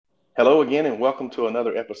Hello again, and welcome to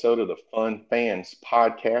another episode of the Fun Fans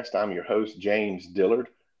Podcast. I'm your host, James Dillard.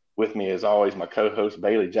 With me, as always, my co-host,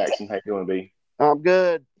 Bailey Jackson. How you doing, B? I'm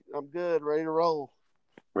good. I'm good. Ready to roll.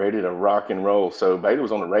 Ready to rock and roll. So Bailey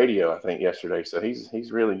was on the radio, I think, yesterday. So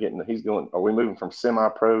he's really getting. He's going. Are we moving from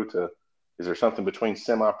semi-pro to? Is there something between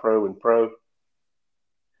semi-pro and pro?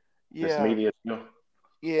 This Yeah, media deal?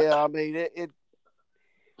 yeah. I mean,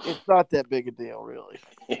 it's not that big a deal, really.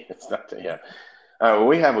 It's not. Yeah. Well,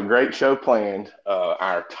 we have a great show planned.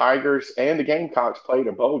 Our Tigers and the Gamecocks played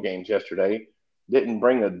a bowl games yesterday. Didn't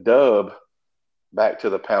bring a dub back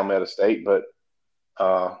to the Palmetto State, but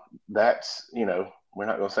uh, that's we're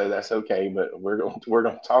not going to say that's okay, but we're going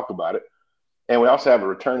to talk about it. And we also have a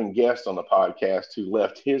returning guest on the podcast who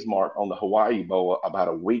left his mark on the Hawaii Bowl about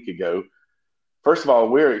a week ago. First of all,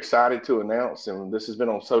 we're excited to announce, and this has been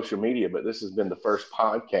on social media, but this has been the first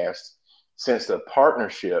podcast since the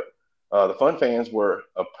partnership. The Fun Fans were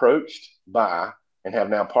approached by and have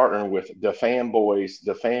now partnered with the Fan Boys,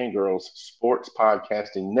 the Fangirls Sports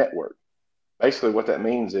Podcasting Network. Basically, what that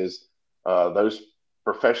means is those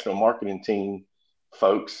professional marketing team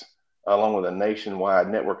folks, along with a nationwide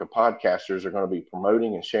network of podcasters, are going to be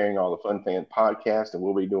promoting and sharing all the Fun Fan podcasts, and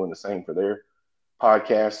we'll be doing the same for their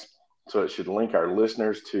podcasts. So it should link our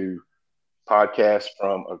listeners to podcasts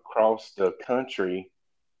from across the country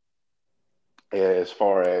as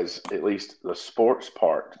far as at least the sports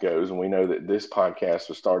part goes. And we know that this podcast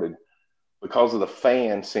was started because of the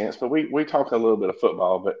fan sense, but we talk a little bit of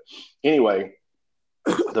football. But anyway,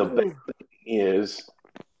 the big thing is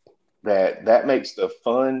that makes the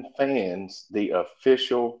Fun Fans the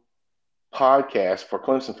official podcast for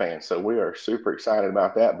Clemson fans. So we are super excited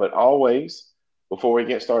about that. But always, before we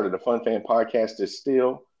get started, the Fun Fan podcast is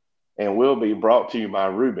still and will be brought to you by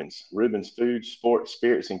Rubens. Rubens Food, Sports,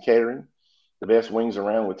 Spirits, and Catering. The best wings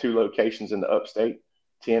around with two locations in the upstate,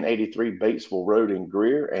 1083 Batesville Road in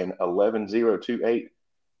Greer and 11028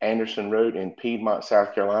 Anderson Road in Piedmont,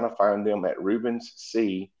 South Carolina. Find them at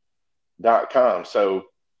rubensc.com. So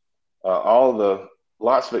all the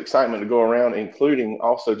lots of excitement to go around, including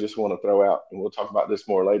also just want to throw out, and we'll talk about this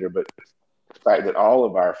more later, but the fact that all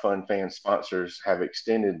of our Fun Fan sponsors have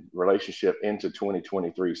extended relationship into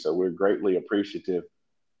 2023. So we're greatly appreciative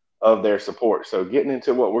of their support. So getting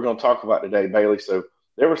into what we're going to talk about today, Bailey. So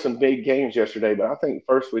there were some big games yesterday, but I think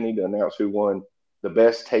first we need to announce who won the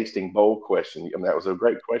best tasting bowl question. I mean, that was a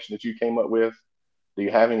great question that you came up with. Do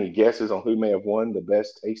you have any guesses on who may have won the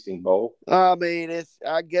best tasting bowl? I mean,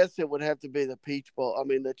 I guess it would have to be the Peach Bowl. I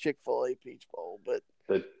mean, the Chick-fil-A Peach Bowl. But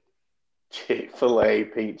The Chick-fil-A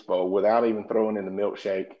Peach Bowl without even throwing in the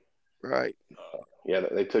milkshake. right. Yeah,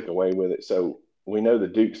 they took away with it. So we know the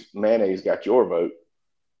Duke's mayonnaise got your vote.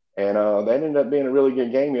 And that ended up being a really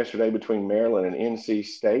good game yesterday between Maryland and NC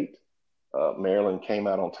State. Maryland came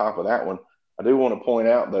out on top of that one. I do want to point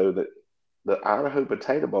out, though, that the Idaho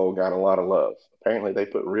Potato Bowl got a lot of love. Apparently, they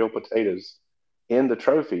put real potatoes in the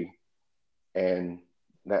trophy, and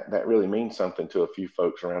that really means something to a few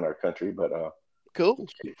folks around our country. But Cool.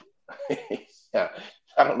 yeah,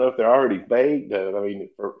 I don't know if they're already baked. I mean,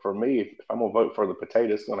 for me, if I'm going to vote for the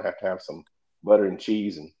potato, it's going to have some butter and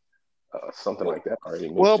cheese and something like that already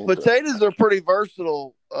mixed Well, into it. potatoes are pretty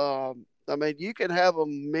versatile. I mean, you can have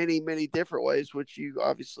them many different ways, which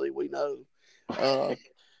we know. Uh,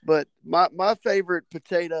 but my favorite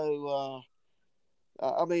potato.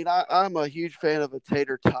 I mean, I'm a huge fan of a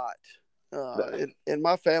tater tot. In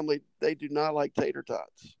my family, they do not like tater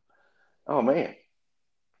tots. Oh man,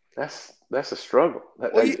 that's a struggle.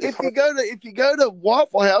 Well, It's hard. if you go to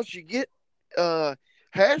Waffle House, you get uh,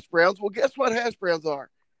 hash browns. Well, guess what hash browns are?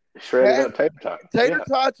 Shredded Hash, up tater tot. tater Yeah,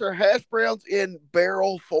 tots are hash browns in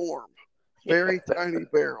barrel form, yeah, very tiny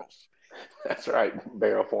barrels. that's right.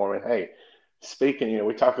 Barrel forming. Hey, speaking,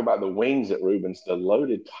 we talk about the wings at Rubens. The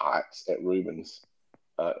loaded tots at Rubens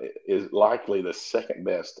is likely the second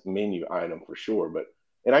best menu item for sure.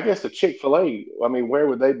 And I guess the Chick-fil-A. I mean, where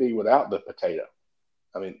would they be without the potato?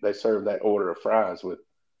 I mean, they serve that order of fries with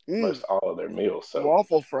Mm, most all of their meals. So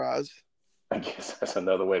waffle fries. I guess that's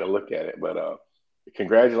another way to look at it. But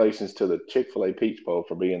congratulations to the Chick-fil-A Peach Bowl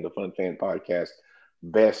for being the Fun Fan Podcast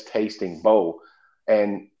best tasting bowl.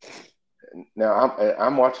 And now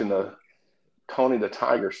I'm watching the Tony the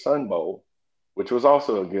Tiger Sun Bowl, which was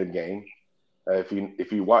also a good game.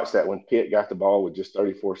 If you watch that when Pitt got the ball with just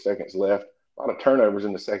 34 seconds left, a lot of turnovers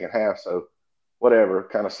in the second half. So whatever,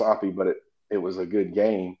 kind of sloppy, but it was a good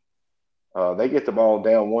game. They get the ball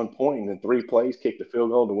down 1 point and then 3 plays, kick the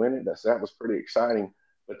field goal to win it. That was pretty exciting.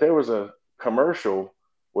 But there was a commercial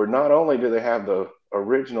where not only do they have the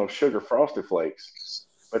original sugar frosted flakes,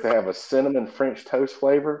 but they have a cinnamon French toast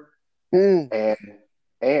flavor. Mm, And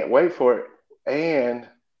and wait for it, and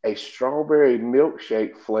a strawberry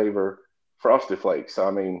milkshake flavor frosted flakes. So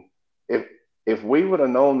I mean, if if we would have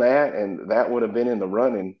known that and that would have been in the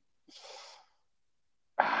running,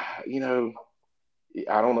 you know,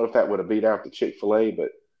 I don't know if that would have beat out the Chick-fil-A,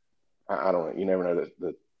 but I don't know. You never know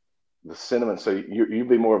the cinnamon. So you'd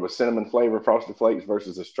be more of a cinnamon flavor frosted flakes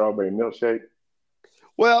versus a strawberry milkshake.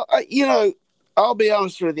 Well, I'll be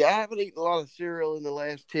honest with you. I haven't eaten a lot of cereal in the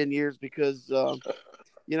last 10 years because,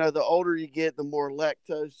 the older you get, the more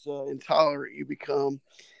lactose intolerant you become.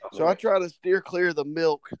 Oh So I man, try to steer clear of the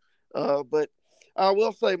milk. But I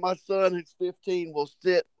will say my son, who's 15, will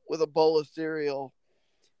sit with a bowl of cereal.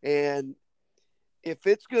 And if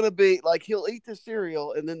it's going to be like he'll eat the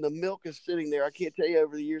cereal and then the milk is sitting there. I can't tell you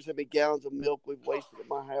over the years how many gallons of milk we've wasted at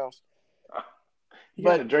my house. you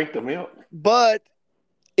got But, to drink the milk, but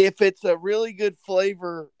if it's a really good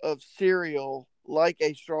flavor of cereal, like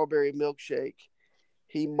a strawberry milkshake,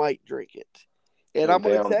 he might drink it. And go I'm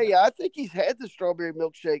going to down. tell you, I think he's had the strawberry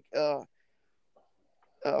milkshake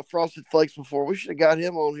frosted flakes before. We should have got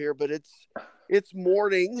him on here, but it's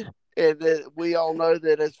morning, and we all know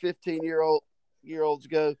that as 15-year-olds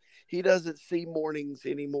go, he doesn't see mornings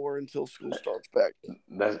anymore until school starts back.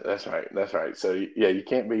 That's right. That's right. So yeah, you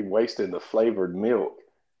can't be wasting the flavored milk.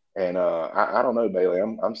 And I don't know, Bailey.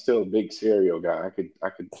 I'm still a big cereal guy. I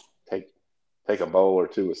could take take a bowl or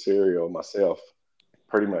two of cereal myself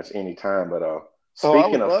pretty much any time. But Oh, I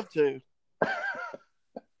speaking would of, love to.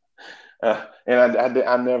 and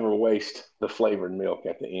I never waste the flavored milk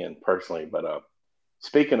at the end personally. But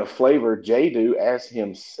speaking of flavor, Jadu as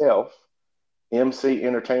himself, MC,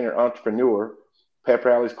 entertainer, entrepreneur, pep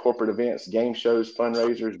rallies, corporate events, game shows,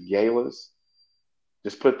 fundraisers, galas.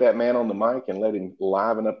 Just put that man on the mic and let him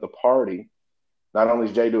liven up the party. Not only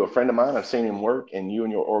is Jadu a friend of mine, I've seen him work, and you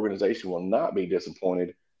and your organization will not be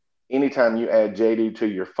disappointed. Anytime you add JD to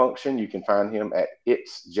your function, you can find him at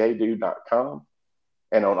itsjdu.com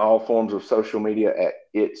and on all forms of social media at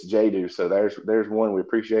itsjdu. So there's one. We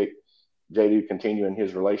appreciate JD continuing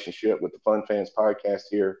his relationship with the Fun Fans podcast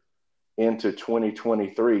here into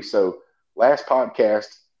 2023. So last podcast,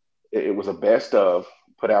 it was a best of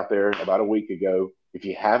put out there about a week ago. If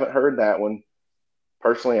you haven't heard that one,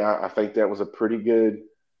 personally, I think that was a pretty good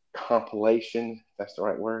compilation. If that's the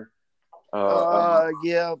right word.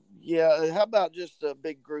 Yeah, yeah. How about just a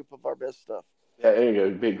big group of our best stuff? Yeah, there you go.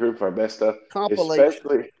 Big group of our best stuff. Compilation.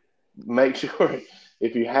 Especially make sure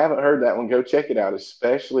if you haven't heard that one, go check it out.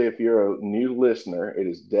 Especially if you're a new listener, it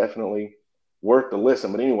is definitely worth the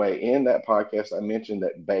listen. But anyway, in that podcast, I mentioned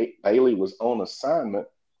that Bailey was on assignment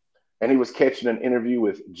and he was catching an interview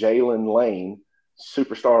with Jaylin Lane,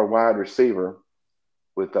 superstar wide receiver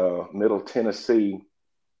with Middle Tennessee,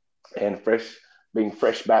 and being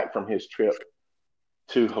fresh back from his trip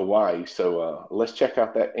to Hawaii. So let's check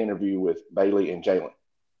out that interview with Bailey and Jaylin.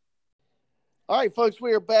 All right, folks,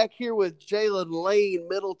 we are back here with Jaylin Lane,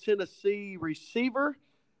 Middle Tennessee receiver,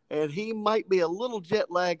 and he might be a little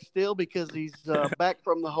jet lagged still because he's back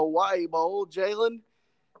from the Hawaii Bowl. Jaylin,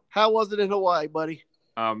 how was it in Hawaii, buddy?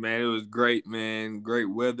 Oh man, it was great, man. Great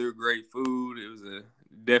weather, great food. It was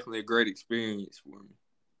definitely a great experience for me.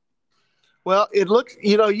 Well, it looks,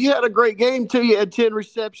 you had a great game too. You had 10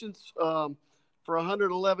 receptions for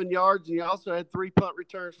 111 yards, and you also had 3 punt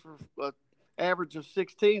returns for average of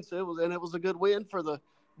 16. So it was a good win for the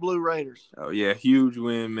Blue Raiders. Oh yeah, huge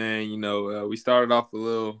win, man. We started off a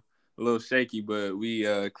little shaky, but we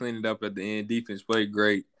cleaned it up at the end. Defense played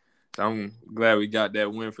great, so I'm glad we got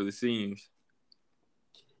that win for the seniors.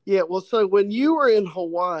 Yeah, well, so when you were in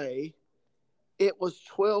Hawaii, it was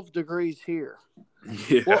 12 degrees here.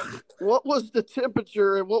 Yeah. What was the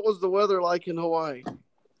temperature and what was the weather like in Hawaii?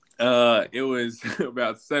 It was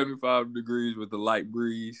about 75 degrees with a light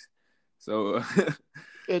breeze. So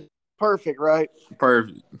It's perfect, right?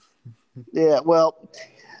 Perfect. Yeah, well,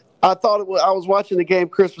 I thought I was watching the game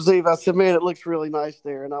Christmas Eve. I said, man, it looks really nice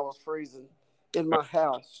there. And I was freezing in my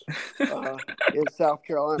house in South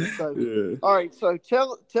Carolina. So, Yeah. All right. So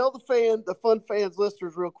tell the Fun Fans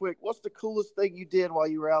listeners real quick, what's the coolest thing you did while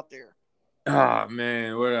you were out there? Ah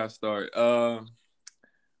man, where did I start?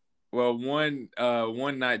 Well, one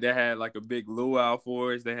night they had like a big luau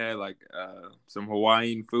for us. They had like some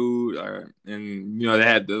Hawaiian food, and they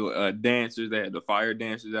had the dancers. They had the fire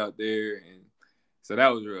dancers out there, and so that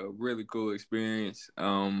was a really cool experience.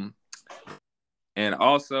 And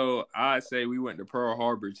also I'd say we went to Pearl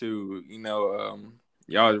Harbor too. You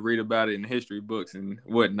always read about it in history books and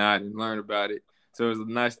whatnot, and learn about it. So it was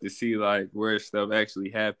nice to see like where stuff actually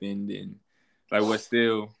happened and like what's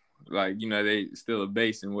still. Like, they still a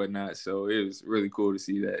base and whatnot. So it was really cool to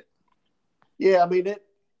see that. Yeah, I mean,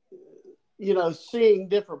 seeing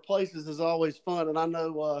different places is always fun. And I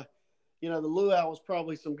know, the luau was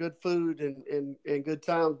probably some good food and good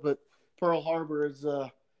times, but Pearl Harbor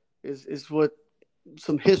is what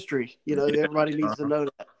some history. Yeah. Everybody needs to Uh-huh. know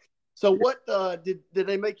that. So, what did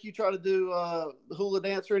they make you try to do hula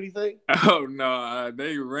dance or anything? Oh no,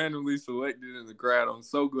 they randomly selected in the crowd. I'm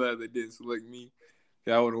so glad they didn't select me.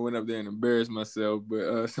 I would have went up there and embarrassed myself.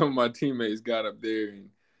 But some of my teammates got up there, and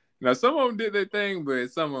now some of them did their thing, but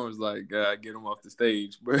some of them was like, get them off the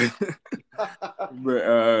stage. But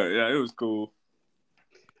yeah, it was cool.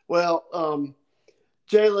 Well,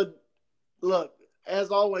 Jaylin, look, as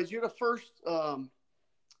always, you're the first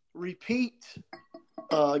repeat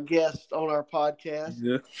guest on our podcast,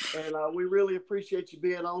 Yeah. and we really appreciate you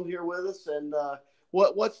being on here with us. And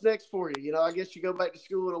what's next for you? I guess you go back to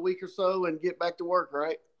school in a week or so and get back to work,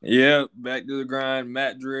 right? Yeah, back to the grind,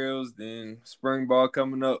 mat drills, then spring ball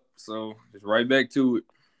coming up. So just right back to it.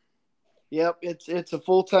 Yep, it's a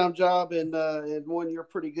full-time job and one you're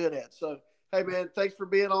pretty good at. So, hey man, thanks for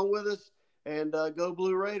being on with us, and go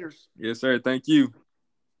Blue Raiders. Yes, sir. Thank you.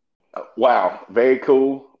 Wow, very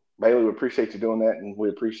cool. Bailey, we appreciate you doing that, and we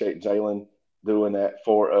appreciate Jaylin doing that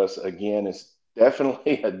for us again. It's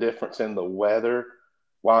definitely a difference in the weather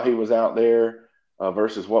while he was out there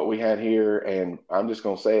versus what we had here. And I'm just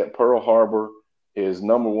going to say it, Pearl Harbor is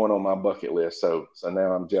number one on my bucket list. So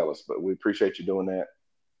now I'm jealous, but we appreciate you doing that.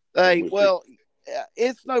 Hey, We appreciate well,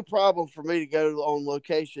 it's no problem for me to go on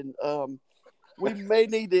location. We may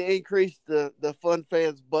need to increase the Fun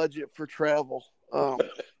Fans budget for travel.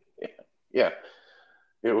 yeah,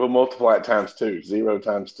 it will multiply it times two, 0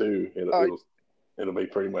 times 2. It'll All right, it'll it'll be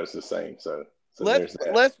pretty much the same. So let's there's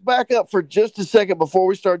that. let's back up for just a second before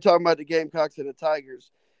we start talking about the Gamecocks and the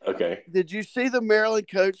Tigers. Okay. Did you see the Maryland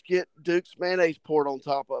coach get Duke's mayonnaise poured on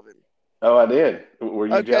top of him? Oh, I did. Were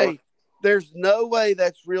you jealous? Okay, there's no way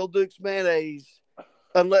that's real Duke's mayonnaise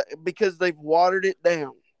because they've watered it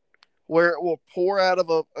down where it will pour out of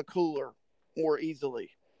a cooler more easily.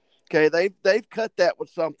 Okay, they've cut that with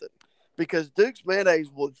something because Duke's mayonnaise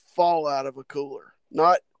would fall out of a cooler,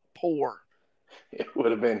 not pour. It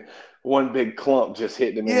would have been one big clump just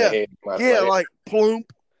hitting him in the Yeah, head. yeah, like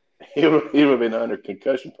plump. He would have been under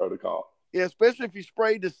concussion protocol. Yeah, especially if you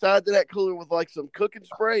sprayed the side of that cooler with like some cooking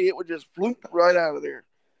spray, it would just floop right out of there.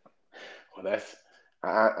 Well,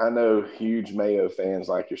 I know huge Mayo fans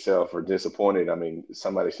like yourself are disappointed. I mean,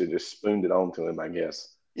 somebody should just spooned it on to him, I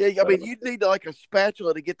guess. Yeah, I But mean, you'd need like a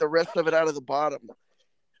spatula to get the rest of it out of the bottom.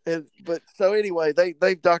 But so anyway,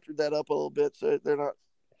 they've doctored that up a little bit, so they're not.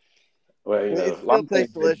 well, It a lot still of things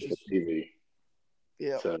tastes they do delicious. on TV,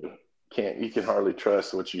 Yeah, so you can hardly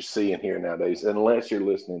trust what you see and hear nowadays unless you're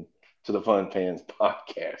listening to the Fun Fans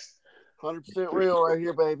podcast. 100% real right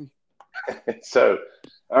here, baby. So,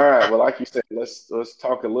 all right. Well, like you said, let's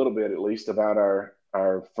talk a little bit at least about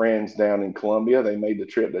our friends down in Columbia. They made the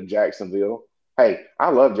trip to Jacksonville. Hey, I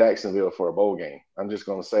love Jacksonville for a bowl game. I'm just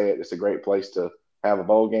going to say it. It's a great place to have a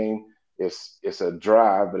bowl game. It's a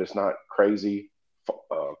drive, but it's not crazy,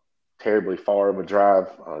 uh, terribly far of a drive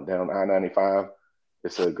down I-95.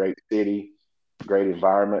 It's a great city, great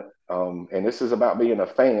environment, and this is about being a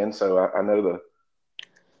fan. So I know the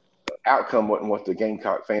outcome wasn't what the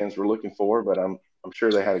Gamecock fans were looking for, but I'm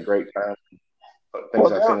sure they had a great time. Things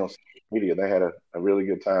Well, I've seen on social media, they had a really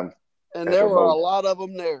good time at there their were a bowl. lot of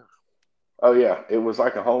them there. Oh yeah, it was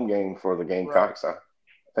like a home game for the Right. Gamecocks. I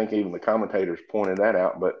think even the commentators pointed that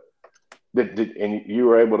out. But and you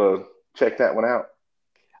were able to check that one out?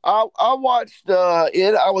 I watched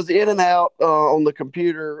it. I was in and out on the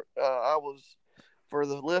computer. I was for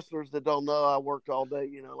the listeners that don't know, I worked all day.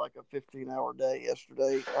 Like a 15-hour day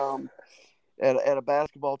yesterday at a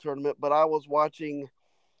basketball tournament. But I was watching.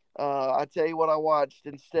 I tell you what, I watched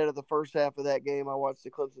instead of the first half of that game. I watched the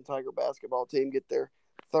Clemson Tiger basketball team get their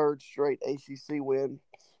third straight ACC win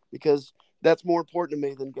because that's more important to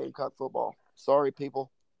me than Gamecock football. Sorry, people.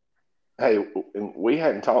 Hey, we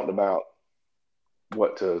hadn't talked about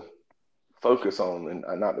what to focus on,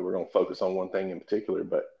 and not that we're going to focus on one thing in particular,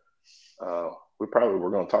 but we probably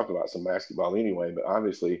were going to talk about some basketball anyway. But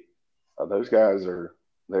obviously, those guys they're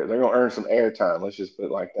going to earn some airtime. Let's just put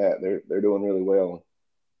it like that. They're doing really well.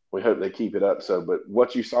 We hope they keep it up. So, but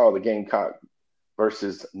what you saw the Gamecock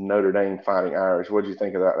versus Notre Dame Fighting Irish, what did you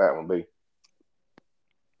think about that one, B?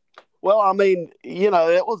 Well, I mean,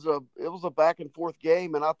 it was a back and forth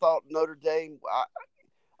game, and I thought Notre Dame.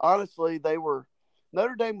 Honestly,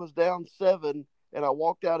 Notre Dame was down 7, and I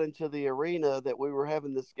walked out into the arena that we were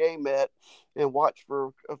having this game at, and watched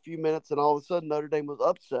for a few minutes, and all of a sudden Notre Dame was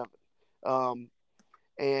up 7,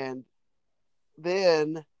 and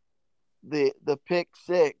then the pick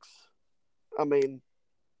six. I mean,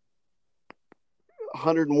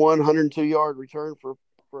 101, 102-yard return for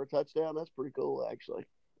a touchdown. That's pretty cool, actually.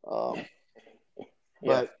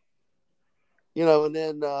 Yeah. But and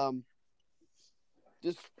then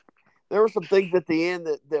just there were some things at the end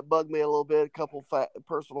that bugged me a little bit. A couple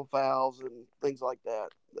personal fouls and things like that.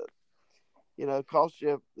 Cost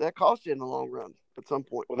you in the long run at some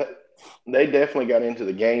point. Well, they definitely got into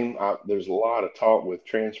the game. There's a lot of talk with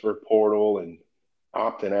transfer portal and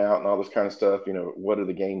opting out and all this kind of stuff. What do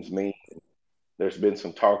the games mean? There's been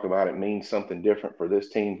some talk about it means something different for this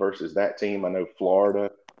team versus that team. I know Florida,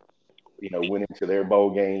 went into their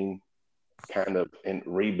bowl game kind of in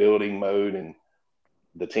rebuilding mode, and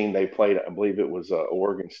the team they played, I believe it was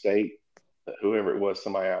Oregon State, whoever it was,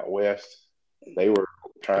 somebody out west. They were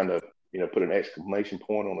trying to, put an exclamation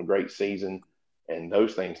point on a great season, and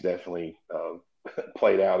those things definitely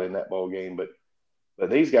played out in that bowl game. But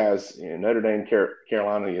these guys, Notre Dame,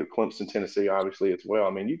 Carolina, Clemson, Tennessee, obviously as well. I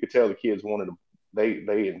mean, you could tell the kids wanted to.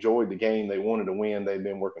 They enjoyed the game. They wanted to win. They've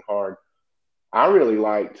been working hard. I really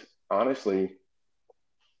liked, honestly,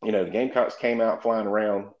 the Gamecocks came out flying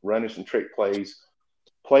around, running some trick plays,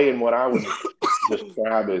 playing what I would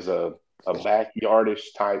describe as a backyardish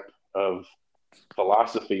type of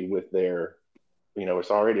philosophy with their,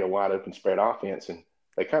 it's already a wide open spread offense. And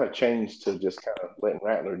they kind of changed to just kind of letting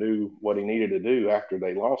Rattler do what he needed to do after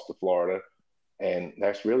they lost to Florida. And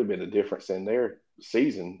that's really been the difference in their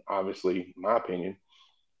season, obviously, in my opinion.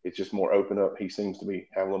 It's just more open up. He seems to be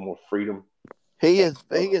having a little more freedom. He is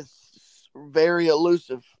very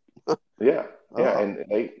elusive. Yeah. And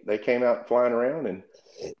they came out flying around, and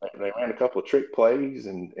they ran a couple of trick plays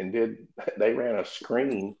and they ran a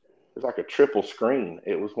screen. It was like a triple screen.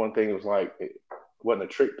 It was one thing. It was like, it wasn't a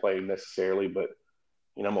trick play necessarily, but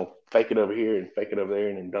I'm gonna fake it over here and fake it over there,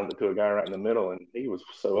 and then dump it to a guy right in the middle. And he was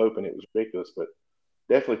so open, it was ridiculous. But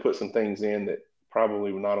definitely put some things in that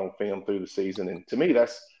probably were not on film through the season. And to me,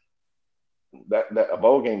 that's that a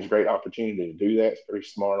bowl game is a great opportunity to do that. It's pretty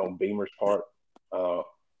smart on Beamer's part. Uh,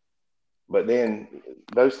 but then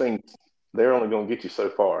those things, they're only going to get you so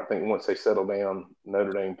far. I think once they settle down,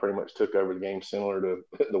 Notre Dame pretty much took over the game, similar to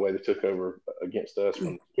the way they took over against us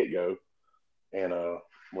from the get go, and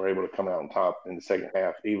were able to come out on top in the second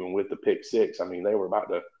half, even with the pick six. I mean, they were about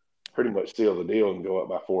to pretty much seal the deal and go up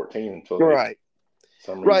by 14 until they,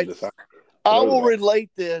 some reason, decided. I will relate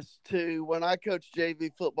this to when I coached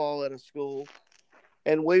JV football at a school,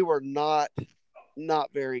 and we were not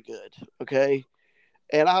very good. Okay,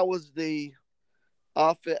 and I was the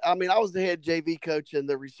I was the head JV coach and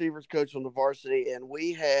the receivers coach on the varsity, and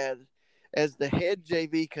we had, as the head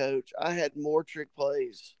JV coach, I had more trick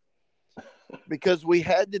plays because we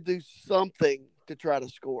had to do something to try to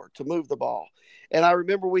score, to move the ball. And I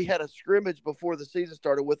remember we had a scrimmage before the season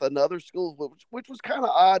started with another school, which was kind of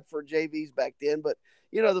odd for JVs back then. But,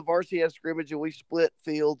 the varsity had a scrimmage, and we split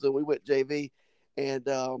fields, and we went JV. And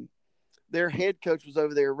their head coach was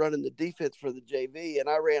over there running the defense for the JV, and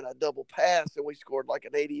I ran a double pass, and we scored like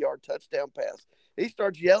an 80-yard touchdown pass. He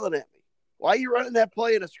starts yelling at me, "Why are you running that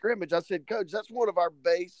play in a scrimmage?" I said, "Coach, that's one of our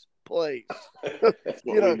base plays. That's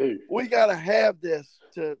what we do. We got to have this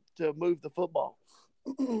to move the football."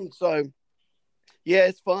 So, yeah,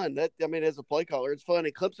 it's fun. As a play caller, it's fun.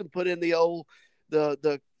 And Clemson put in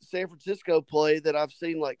the San Francisco play that I've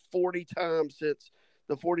seen like 40 times since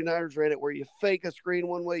the 49ers ran it, where you fake a screen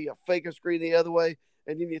one way, you fake a screen the other way,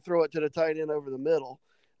 and then you throw it to the tight end over the middle.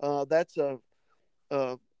 That's a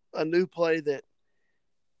new play that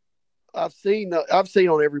I've seen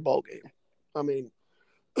on every ball game. I mean,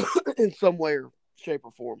 in some way or shape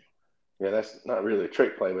or form. Yeah, that's not really a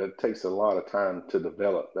trick play, but it takes a lot of time to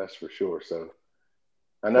develop. That's for sure. So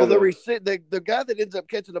I know the guy that ends up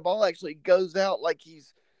catching the ball actually goes out like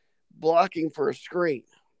he's blocking for a screen.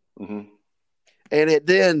 Mm-hmm. And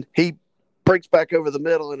then he breaks back over the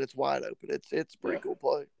middle, and it's wide open. It's a pretty cool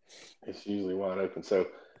play. It's usually wide open. So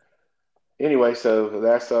anyway, so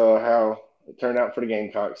that's how it turned out for the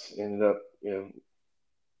Gamecocks. Ended up,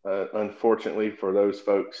 unfortunately for those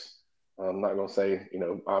folks, I'm not going to say,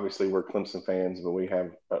 obviously we're Clemson fans, but we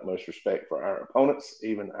have utmost respect for our opponents,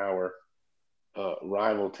 even our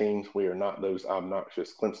rival teams. We are not those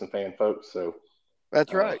obnoxious Clemson fan folks. So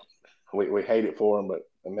that's right. We hate it for them, but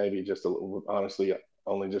maybe just honestly,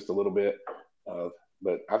 only just a little bit.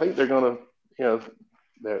 But I think they're going to,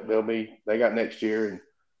 they got next year and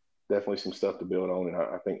definitely some stuff to build on. And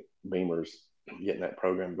I think Beamer's getting that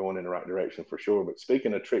program going in the right direction for sure. But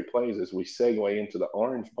speaking of trick plays, as we segue into the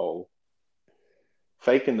Orange Bowl,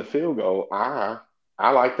 faking the field goal, I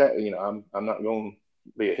like that. I'm not going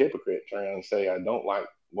to be a hypocrite trying to say I don't like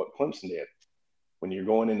what Clemson did. When you're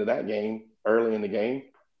going into that game early in the game.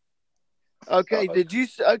 Okay,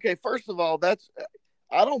 first of all,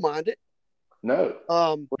 I don't mind it. No,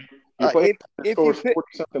 Um, you're playing if that if you scores pick, 40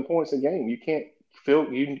 something points a game. You can't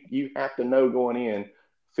you have to know going in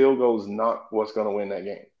field goals not what's going to win that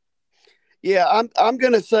game. yeah, I'm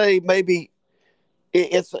gonna say maybe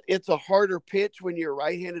it's a harder pitch when you're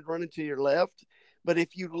right-handed running to your left. But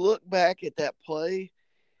if you look back at that play,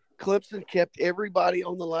 Clemson kept everybody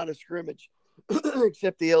on the line of scrimmage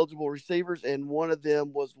except the eligible receivers, and one of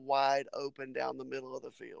them was wide open down the middle of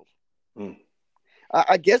the field. Mm.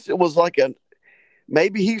 I guess it was like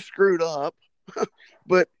maybe he screwed up,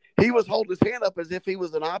 but he was holding his hand up as if he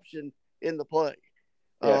was an option in the play.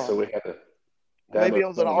 Yeah, so Um, we had to maybe Dabo it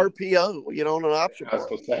was an Sweeney. RPO, on an option I was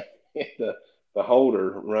play. going to say the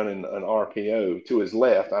holder running an RPO to his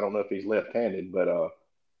left. I don't know if he's left-handed, but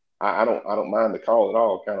I don't mind the call at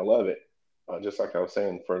all. Kind of love it, just like I was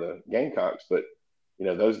saying for the Gamecocks. But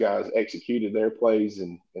those guys executed their plays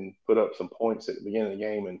and put up some points at the beginning of the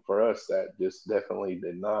game, and for us that just definitely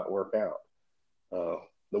did not work out uh,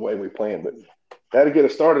 the way we planned. But that'll get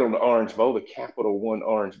us started on the Orange Bowl, the Capital One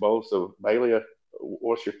Orange Bowl. So Bailey,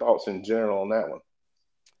 what's your thoughts in general on that one?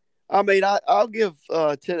 I mean, I'll give.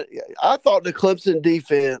 I thought the Clemson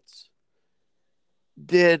defense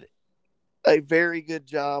did a very good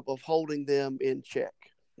job of holding them in check.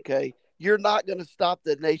 Okay, you're not going to stop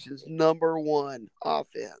the nation's number one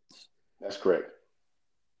offense, That's correct.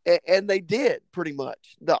 and they did pretty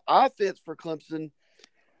much. The offense for Clemson,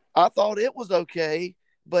 I thought it was okay,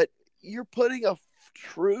 but you're putting a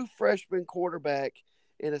true freshman quarterback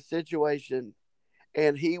in a situation,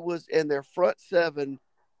 and he was in their front seven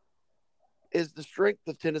is the strength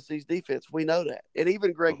of Tennessee's defense. We know that. And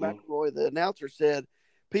even Greg Hmm. McElroy, the announcer, said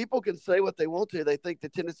people can say what they want to. They think the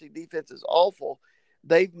Tennessee defense is awful.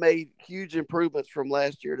 They've made huge improvements from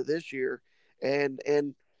last year to this year. And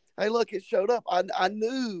hey, look, it showed up. I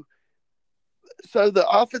knew. So the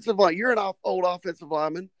offensive line, you're an old offensive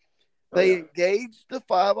lineman. Oh They yeah. engaged the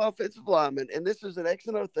 5 offensive linemen, and this is an X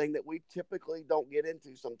and O thing that we typically don't get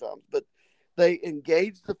into sometimes, but they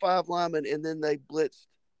engaged the 5 linemen and then they blitzed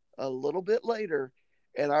a little bit later,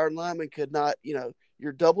 and our linemen could not,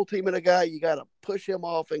 you're double teaming a guy, you got to push him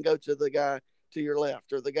off and go to the guy to your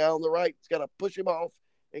left, or the guy on the right's got to push him off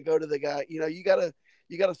and go to the guy. You got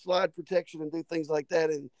to slide protection and do things like that,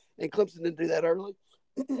 and Clemson didn't do that early.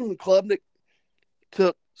 Klubnik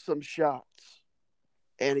took some shots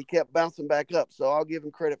and he kept bouncing back up. So I'll give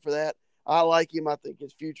him credit for that. I like him. I think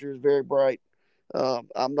his future is very bright.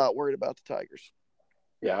 I'm not worried about the Tigers.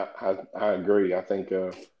 Yeah, I agree. I think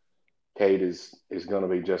Cade is going to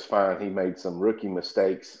be just fine. He made some rookie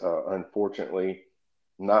mistakes, unfortunately,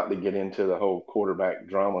 not to get into the whole quarterback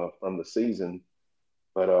drama from the season,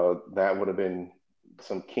 but that would have been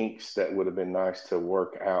some kinks that would have been nice to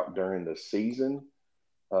work out during the season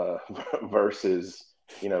uh, versus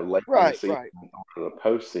late in the Right, season right, or the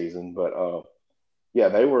postseason. But yeah,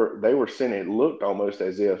 they were sending. It looked almost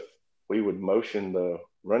as if we would motion the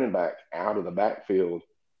running back out of the backfield,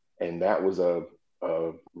 and that was a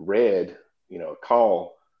red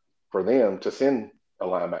call for them to send a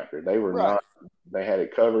linebacker. They were right. not. They had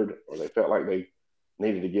it covered, or they felt like they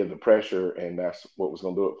needed to give the pressure, and that's what was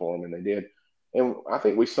going to do it for them, and they did. And I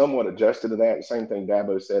think we somewhat adjusted to that. The same thing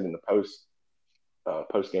Dabo said in the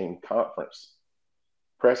post game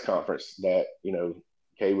press conference that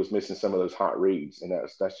Kay was missing some of those hot reads, and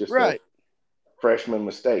that's just a Right. freshman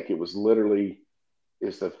mistake. It was literally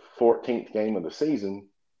it's the 14th game of the season,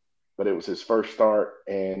 but it was his first start,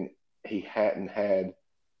 and he hadn't had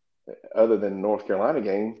other than the North Carolina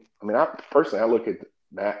game. I mean, I personally I look at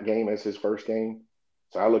that game as his first game,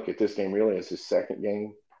 so I look at this game really as his second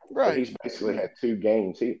game. So Right. he's basically had 2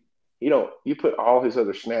 games. He don't you put all his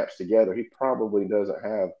other snaps together, he probably doesn't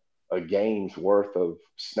have a game's worth of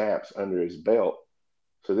snaps under his belt.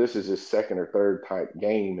 So this is his second or third type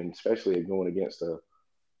game, and especially going against a.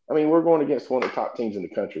 I mean, we're going against one of the top teams in the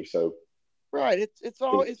country, so Right.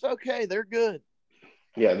 It's okay. They're good.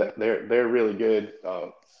 yeah, they're really good.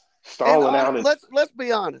 And Stalling out and let's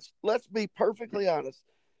be honest. Let's be perfectly honest.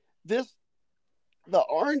 This the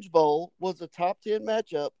Orange Bowl was a top 10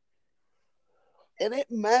 matchup, and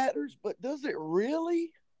it matters. But does it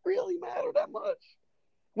really matter that much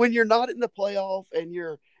when you're not in the playoff and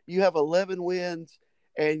you have 11 wins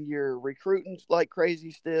and you're recruiting like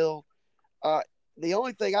crazy still? Uh, the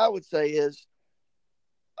only thing I would say is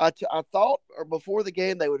I thought or before the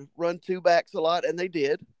game they would run 2 backs a lot, and they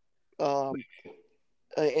did. Um,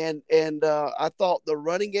 and I thought the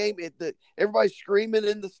running game, everybody's screaming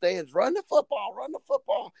in the stands, run the football, run the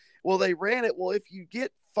football. Well, they ran it. Well, if you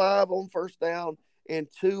get 5 on first down and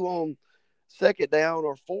 2 on second down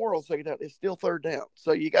or 4 on second down, it's still third down.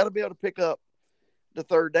 So you got to be able to pick up the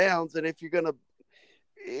third downs. And if you're going to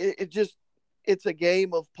it just it's a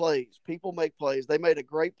game of plays. People make plays. They made a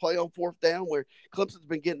great play on fourth down where Clemson's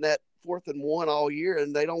been getting that 4th and 1 all year,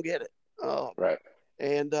 and they don't get it. Right.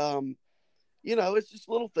 And it's just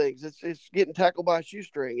little things. It's getting tackled by a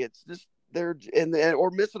shoestring. It's just they're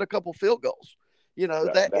or missing a couple field goals.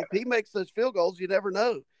 That if he makes those field goals, you never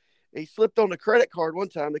know. He slipped on the credit card one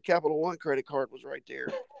time. The Capital One credit card was right there,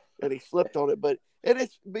 and he slipped on it. But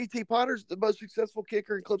it's BT Potter's the most successful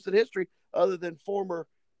kicker in Clemson history, other than former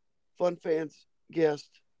Fun Fans guest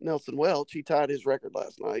Nelson Welch. He tied his record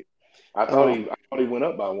last night. I thought he went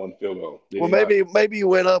up by one field goal. Well, maybe he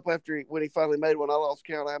went up when he finally made one. I lost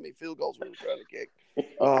count of how many field goals we were trying to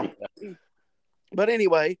kick. But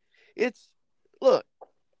anyway, it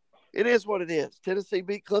is what it is. Tennessee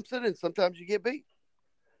beat Clemson, and sometimes you get beat.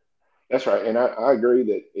 That's right, and I agree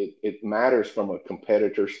that it matters from a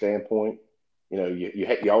competitor standpoint.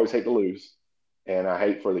 You always hate to lose, and I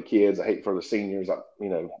hate for the kids, I hate for the seniors,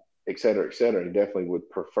 et cetera, et cetera. And definitely would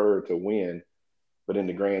prefer to win. But in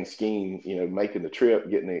the grand scheme, making the trip,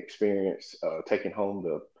 getting the experience, taking home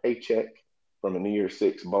the paycheck from a New Year's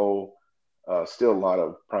Six bowl, still a lot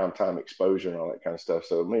of primetime exposure and all that kind of stuff.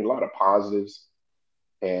 So, a lot of positives.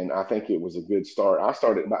 And I think it was a good start. I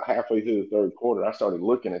started about halfway through the third quarter. I started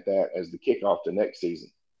looking at that as the kickoff to next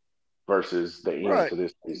season versus the end to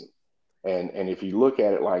this season. And if you look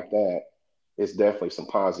at it like that, it's definitely some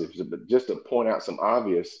positives. But just to point out some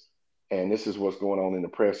obvious, and this is what's going on in the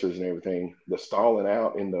pressers and everything, the stalling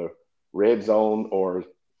out in the red zone or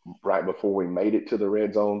right before we made it to the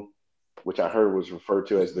red zone, which I heard was referred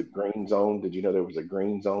to as the green zone. Did you know there was a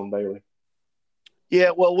green zone, Bailey?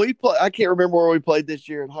 Yeah, well, I can't remember where we played this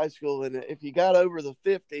year in high school, and if you got over the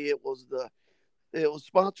 50, it was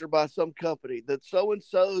sponsored by some company. That so and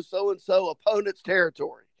so opponent's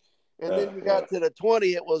territory, and then you got to the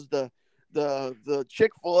 20, it was the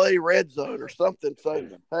Chick-fil-A red zone or something. So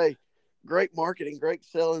hey, great marketing, great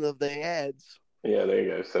selling of the ads. Yeah, there you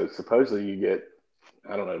go. So supposedly you get,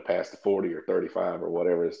 I don't know, past the 40 or 35 or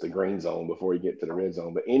whatever, it's the green zone before you get to the red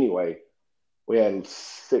zone. But anyway, we had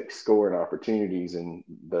 6 scoring opportunities, and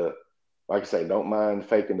like I say, don't mind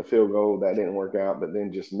faking the field goal. That didn't work out, but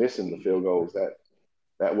then just missing the field goals,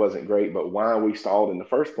 that wasn't great. But why we stalled in the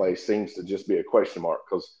first place seems to just be a question mark,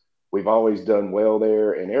 because we've always done well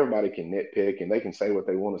there, and everybody can nitpick and they can say what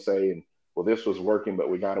they want to say. And well, this was working, but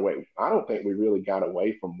we got away. I don't think we really got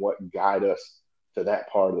away from what guided us to that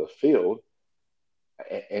part of the field.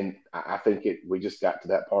 And I think we just got to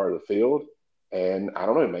that part of the field. And I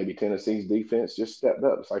don't know, maybe Tennessee's defense just stepped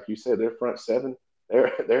up. It's like you said, their front seven,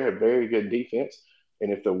 they're a very good defense. And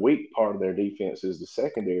if the weak part of their defense is the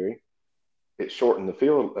secondary, it shortened the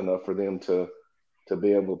field enough for them to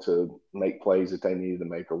be able to make plays that they needed to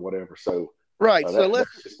make or whatever. So right. So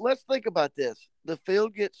let's think about this. The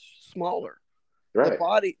field gets smaller. Right.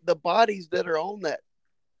 The bodies that are on that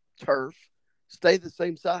turf stay the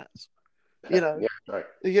same size. Yeah, right.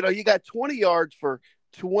 You got 20 yards for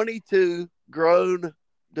 22 grown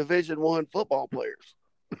Division I football players.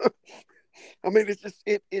 I mean, it's just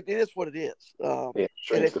it is what it is.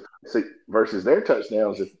 Versus their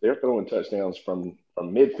touchdowns, if they're throwing touchdowns from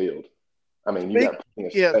midfield, I mean, you got plenty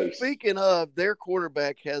of space. Speaking of, their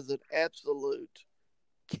quarterback has an absolute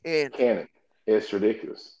cannon. It's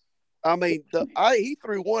ridiculous. I mean, he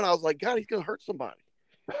threw one. I was like, God, he's going to hurt somebody.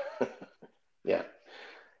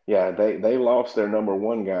 Yeah, they lost their number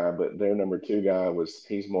 1 guy, but their number 2 guy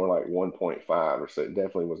he's more like 1.5 or so. It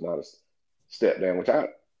definitely was not a step down,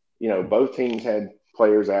 which both teams had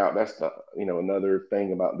players out. That's another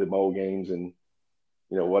thing about the bowl games and,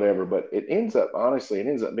 whatever, but it ends up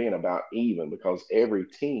being about even, because every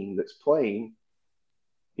team that's playing,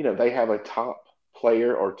 they have a top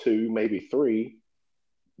player or 2, maybe 3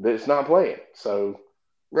 that's not playing. So,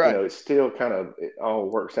 right. It's still it all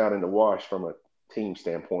works out in the wash from a team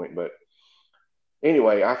standpoint. But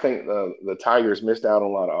anyway, I think the Tigers missed out on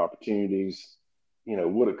a lot of opportunities.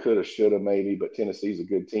 Woulda, coulda, shoulda, maybe. But Tennessee's a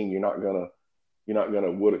good team. You're not gonna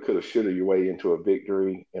woulda, coulda, shoulda your way into a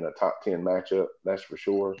victory in a top 10 matchup. That's for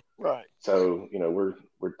sure. Right. So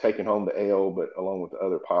we're taking home the L, but along with the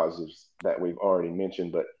other positives that we've already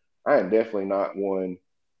mentioned. But I am definitely not one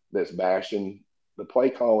that's bashing the play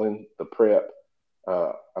calling, the prep.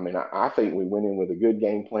 I think we went in with a good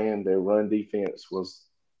game plan. Their run defense was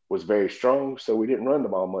very strong, so we didn't run the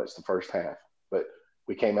ball much the first half. But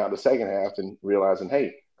we came out the second half and realizing,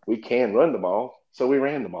 hey, we can run the ball, so we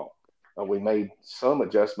ran the ball. We made some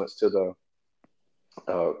adjustments to the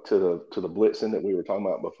blitzing that we were talking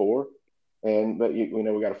about before, but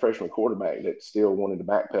we got a freshman quarterback that still wanted to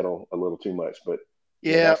backpedal a little too much. But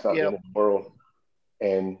that's not the end of the world.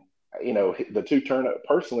 And the two turnover.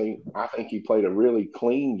 Personally, I think he played a really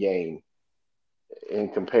clean game in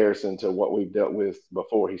comparison to what we've dealt with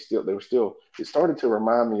before. They were still. It started to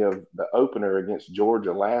remind me of the opener against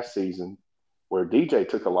Georgia last season, where DJ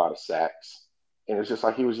took a lot of sacks, and it's just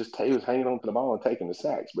like he was hanging on to the ball and taking the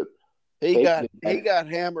sacks. But He got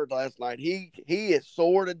hammered last night. He is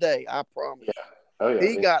sore today. I promise yeah, you. oh yeah,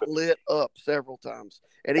 He got lit up several times,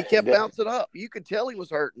 and he kept bouncing up. You could tell he was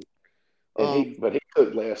hurting. But he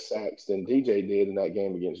took less sacks than DJ did in that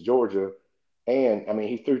game against Georgia. And I mean,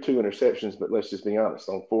 he threw two interceptions, but let's just be honest,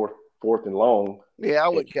 on fourth and long, Yeah, I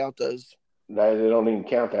it, wouldn't count those. they don't even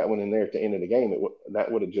count that one in there at the end of the game.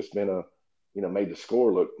 That would have just been made the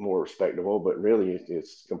score look more respectable, but really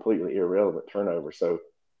it's completely irrelevant turnover. So,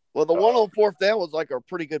 Well, the uh, one on fourth down was like a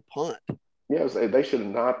pretty good punt. yeah, they should have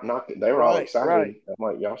not knocked it. They were all Right, excited. right. I'm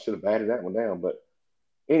like, y'all should have batted that one down. But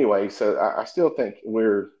anyway, so I still think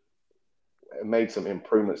we're made some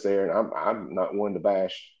improvements there, and I'm not one to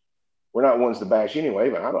bash. We're not ones to bash anyway,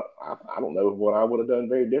 but I don't know what I would have done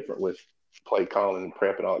very different with play calling and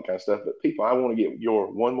prep and all that kind of stuff. But people, I want to get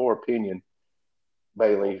your one more opinion,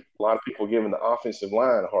 Bailey. A lot of people giving the offensive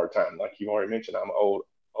line a hard time, like you already mentioned. I'm an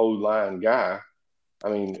old line guy. I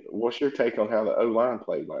mean, what's your take on how the O line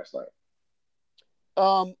played last night?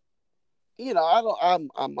 Um, I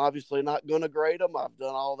don't. I'm obviously not going to grade them. I've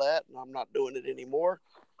done all that, and I'm not doing it anymore.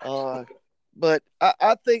 Uh, but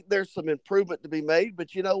I think there's some improvement to be made.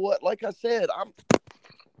 But you know what? Like I said, I'm.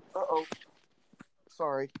 Oh,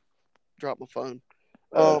 sorry, dropped my phone.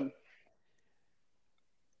 Uh, Um,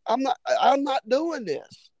 I'm not doing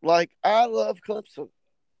this. Like I love Clemson,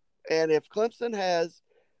 and if Clemson has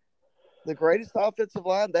the greatest offensive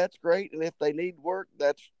line, that's great. And if they need work,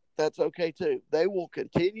 that's okay too. They will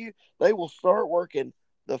continue. They will start working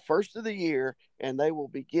the first of the year, and they will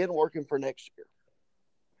begin working for next year.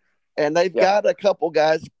 And they've yeah, got a couple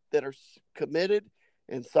guys that are committed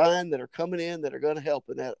and signed that are coming in that are going to help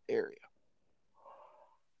in that area.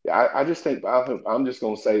 yeah. I just think I'm just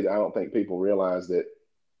going to say that I don't think people realize that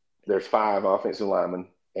there's five offensive linemen,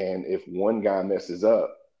 and if one guy messes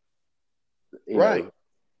up, you Right. know,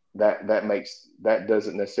 that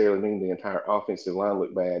doesn't necessarily mean the entire offensive line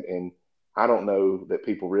look bad. And I don't know that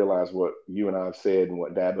people realize what you and I've said and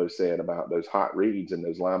what Dabo said about those hot reads and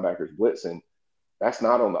those linebackers blitzing. That's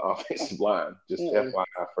not on the offensive line. Just Mm-mm.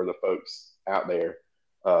 FYI for the folks out there.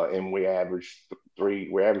 And we averaged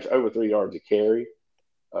over 3 yards a carry.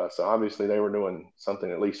 So obviously they were doing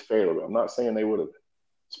something at least fairly well. I'm not saying they would have.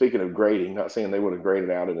 Speaking of grading, not saying they would have graded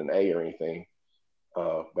out at an A or anything,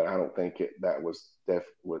 but I don't think that was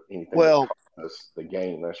with anything that Well, cost us the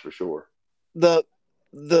game. That's for sure. the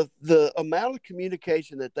the amount of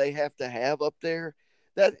communication that they have to have up there,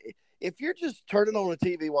 that if you're just turning on a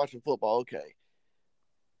TV watching football, okay,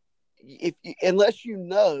 if you, unless you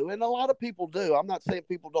know, and a lot of people do, I'm not saying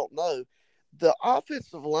people don't know, the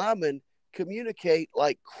offensive linemen communicate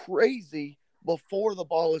like crazy before the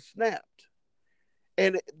ball is snapped.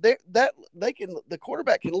 And they can, the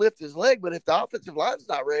quarterback can lift his leg, but if the offensive line's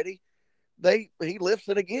not ready, he lifts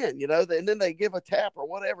it again, and then they give a tap or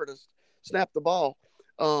whatever to snap the ball.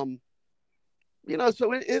 Um,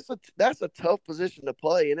 so that's a tough position to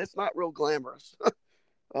play, and it's not real glamorous.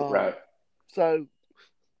 um, Right. so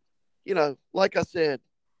like I said,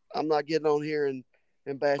 I'm not getting on here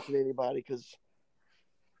and bashing anybody because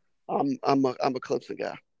I'm a Clemson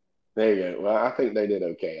guy. There you go. Well, I think they did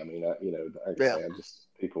okay. I mean, like I Yeah, say, I just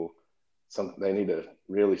people they need to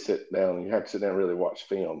really sit down. You have to sit down and really watch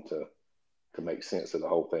film to make sense of the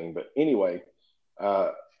whole thing. But anyway,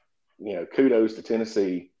 uh, kudos to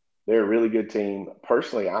Tennessee. They're a really good team.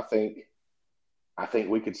 Personally, I think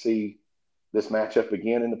we could see this matchup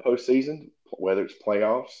again in the postseason, whether it's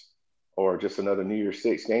playoffs or just another New Year's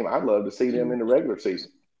Six game. I'd love to see them in the regular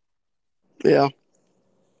season. yeah.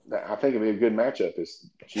 I think it'd be a good matchup. It's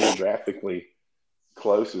geographically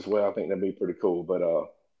close as well. I think that'd be pretty cool. But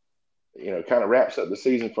kind of wraps up the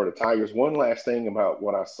season for the Tigers. One last thing about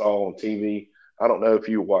what I saw on TV. I don't know if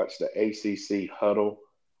you watched the ACC huddle,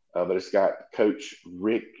 but it's got Coach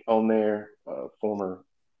Rick on there, former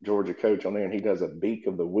Georgia coach on there, and he does a Beak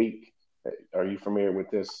of the Week. Are you familiar with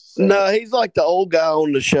this segment? No, he's like the old guy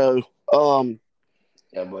on the show.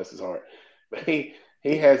 Yeah, bless his heart. But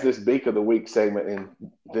he has this Beak of the Week segment in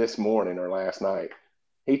this morning or last night.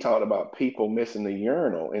 He talked about people missing the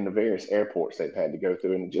urinal in the various airports they've had to go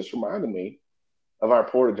through, and it just reminded me of our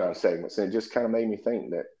Porta John segments, and it just kind of made me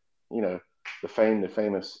think that you know the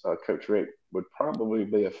famous Coach Rick would probably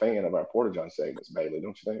be a fan of our Porta John segments, Bailey,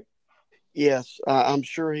 don't you think? Yes, I'm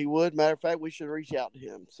sure he would. Matter of fact, we should reach out to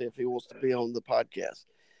him, see if he wants to be on the podcast.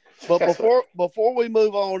 But That's what. before we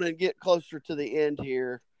move on and get closer to the end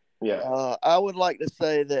here, Yeah. I would like to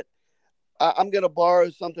say that I'm going to borrow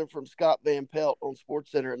something from Scott Van Pelt on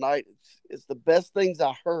SportsCenter at night. It's the best things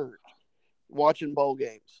I heard watching bowl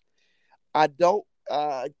games. I don't.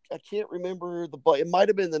 I can't remember the. It might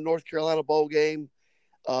have been the North Carolina bowl game.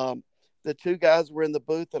 Um, the two guys were in the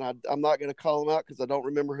booth, and I'm not going to call them out because I don't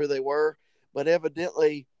remember who they were. But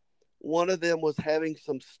evidently, one of them was having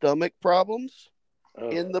some stomach problems Oh.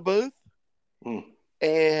 in the booth, Mm.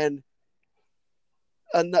 and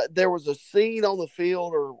there was a scene on the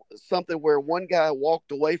field or something where one guy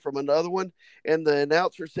walked away from another one, and the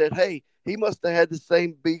announcer said, "Hey, he must have had the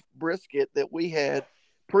same beef brisket that we had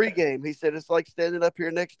pregame." He said, "It's like standing up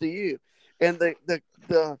here next to you," and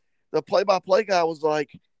the play by play guy was like,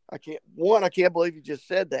 I can't believe you just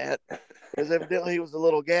said that," because evidently he was a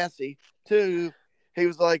little gassy. Two, he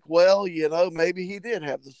was like, "Well, maybe he did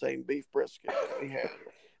have the same beef brisket that we had,"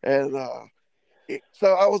 and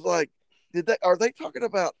so I was like, Are they talking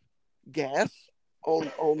about gas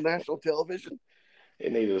on national television?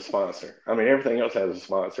 It needed a sponsor. I mean, everything else has a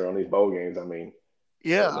sponsor on these bowl games. I mean,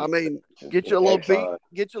 Yeah, I mean, Exxon. get your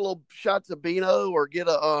little shots of Beano, or get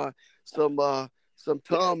some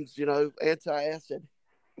Tums, anti acid.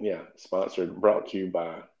 Yeah, sponsored, brought to you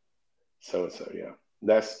by so and so. Yeah,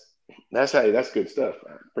 that's that's good stuff.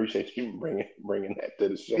 I appreciate you bringing that to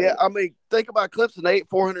the Yeah, show. I mean, think about Clemson. They ate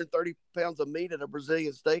 430 pounds of meat at a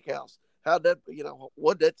Brazilian steakhouse. How'd that,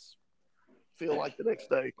 what that feel like the next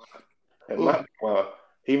day? And Ooh, my well,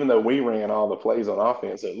 even though we ran all the plays on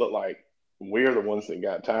offense, it looked like we're the ones that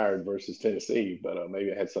got tired versus Tennessee. But maybe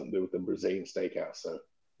it had something to do with the Brazilian steakhouse. So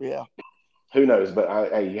yeah, who knows?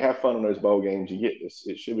 But hey, you have fun on those bowl games. You get this.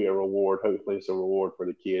 It should be a reward. Hopefully, it's a reward for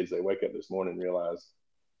the kids. They wake up this morning and realize,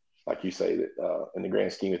 like you say, that in the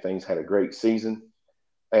grand scheme of things, had a great season.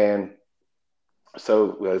 And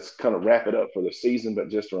so let's kind of wrap it up for the season. But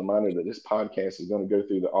just a reminder that this podcast is going to go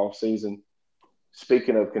through the off season.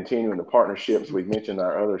 Speaking of continuing the partnerships, we've mentioned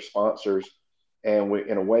our other sponsors, and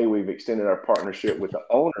in a way, we've extended our partnership with the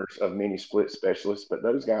owners of Mini Split Specialists. But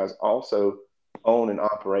those guys also own and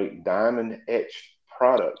operate diamond etched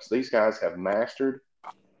products. These guys have mastered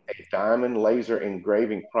a diamond laser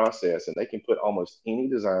engraving process, and they can put almost any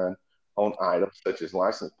design on items such as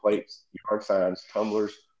license plates, yard signs,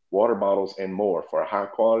 tumblers, water bottles, and more for a high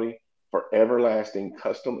quality, forever lasting,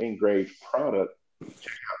 custom engraved product.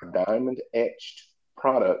 Diamond etched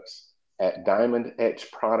products at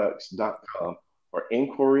diamondetchedproducts.com. For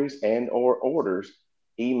inquiries and or orders,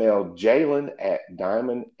 email Jaylin at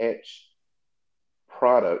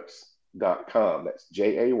diamondetchedproducts.com. That's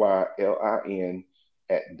Jaylin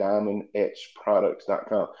at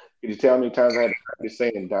diamondetchedproducts.com. Could you tell me how many times I had to practice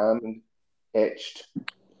saying diamond etched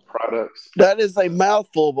products? that is a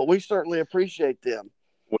mouthful, but we certainly appreciate them.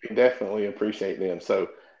 We definitely appreciate them. So,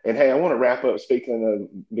 and hey, I want to wrap up. Speaking of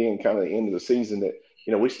being kind of the end of the season, that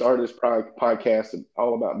we started this podcast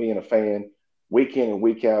all about being a fan, week in and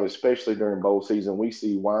week out, especially during bowl season. We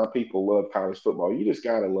see why people love college football. You just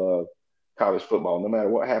gotta love college football, no matter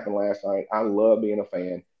what happened last night. I love being a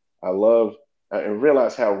fan. I love and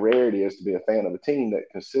realize how rare it is to be a fan of a team that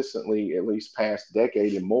consistently, at least past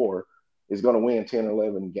decade and more, is going to win 10 or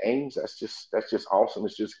 11 games. That's just awesome.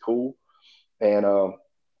 It's just cool. And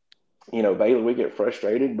Bailey, we get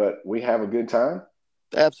frustrated, but we have a good time.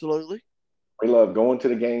 Absolutely. We love going to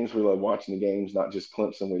the games. We love watching the games, not just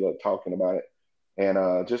Clemson. We love talking about it. And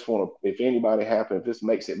just want to, if anybody happen, if this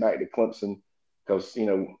makes it back to Clemson, because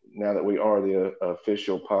now that we are the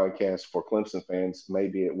official podcast for Clemson fans,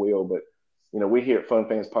 maybe it will. But we here at Fun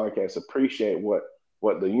Fans Podcast appreciate what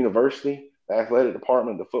the university, the athletic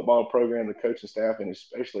department, the football program, the coaching staff, and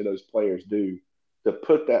especially those players do to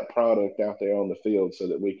put that product out there on the field so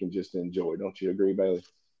that we can just enjoy. Don't you agree, Bailey?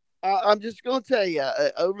 I'm just going to tell you,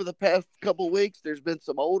 over the past couple of weeks, there's been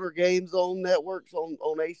some older games on networks on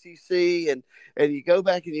ACC, and you go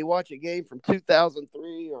back and you watch a game from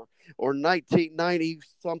 2003 or 1990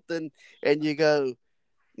 something, and you go,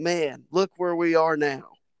 man, look where we are now,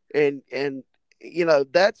 and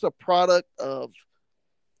that's a product of,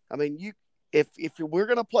 I mean, if we're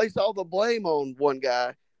going to place all the blame on one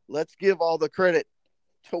guy, let's give all the credit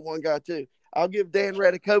to one guy too. I'll give Dan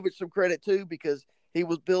Radakovich some credit too, because he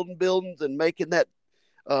was building buildings and making that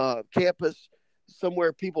campus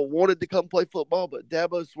somewhere people wanted to come play football. But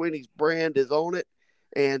Dabo Swinney's brand is on it,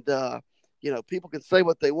 and people can say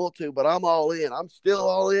what they want to, but I'm all in. I'm still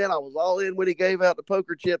all in. I was all in when he gave out the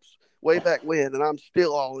poker chips way back when, and I'm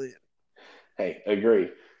still all in. Hey, agree.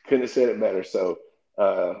 Couldn't have said it better. So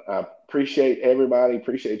I appreciate everybody.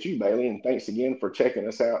 Appreciate you, Bailey, and thanks again for checking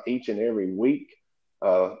us out each and every week.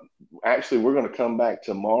 Uh, Actually, we're going to come back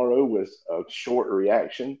tomorrow with a short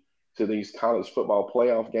reaction to these college football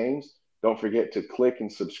playoff games. Don't forget to click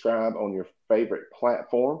and subscribe on your favorite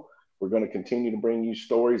platform. We're going to continue to bring you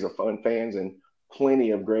stories of fun fans and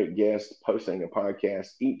plenty of great guests posting a podcast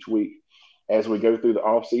each week as we go through the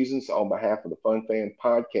off season. So on behalf of the Fun Fan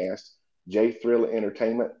Podcast, J Thrill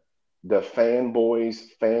Entertainment, the Fanboys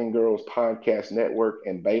Fangirls Podcast Network,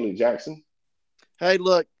 and Bailey Jackson. Hey,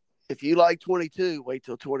 look, if you like 22, wait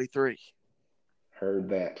till 23. Heard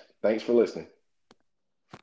that. Thanks for listening.